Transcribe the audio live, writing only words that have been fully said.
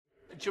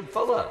Richard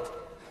Fuller.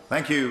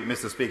 Thank you,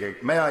 Mr. Speaker.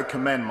 May I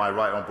commend my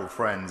right honourable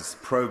friend's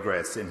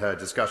progress in her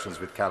discussions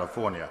with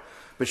California.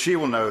 But she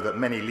will know that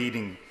many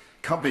leading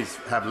companies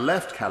have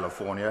left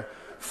California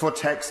for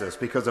Texas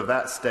because of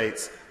that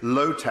state's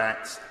low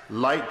tax,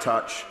 light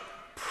touch,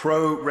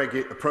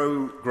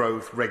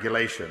 pro-growth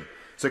regulation.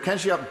 So can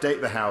she update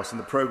the House on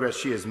the progress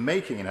she is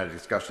making in her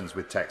discussions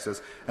with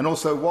Texas, and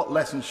also what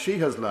lessons she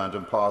has learned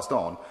and passed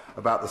on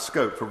about the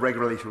scope for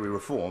regulatory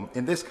reform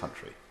in this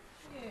country?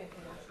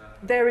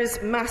 There is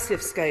massive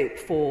scope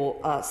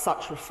for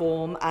such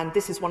reform, and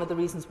this is one of the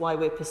reasons why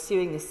we're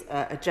pursuing this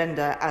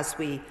agenda as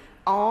we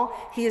are.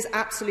 He is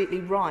absolutely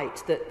right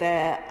that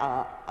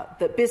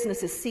that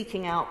business is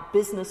seeking out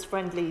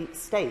business-friendly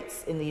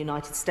states in the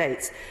United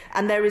States,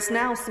 and there is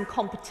now some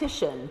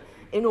competition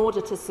in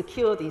order to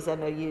secure these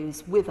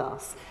MOUs with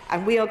us.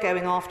 And we are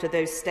going after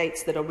those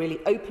states that are really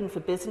open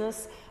for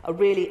business, are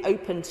really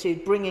open to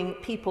bringing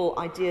people,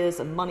 ideas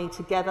and money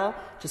together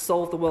to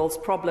solve the world's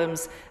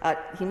problems.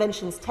 He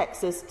mentions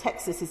Texas.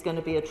 Texas is going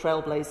to be a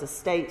trailblazer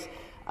state.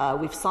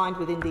 We've signed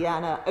with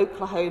Indiana,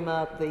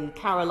 Oklahoma, the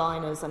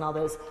Carolinas and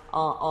others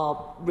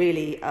are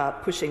really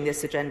pushing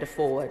this agenda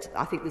forward.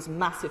 I think there's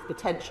massive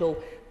potential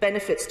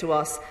benefits to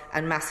us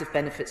and massive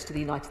benefits to the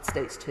United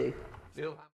States too.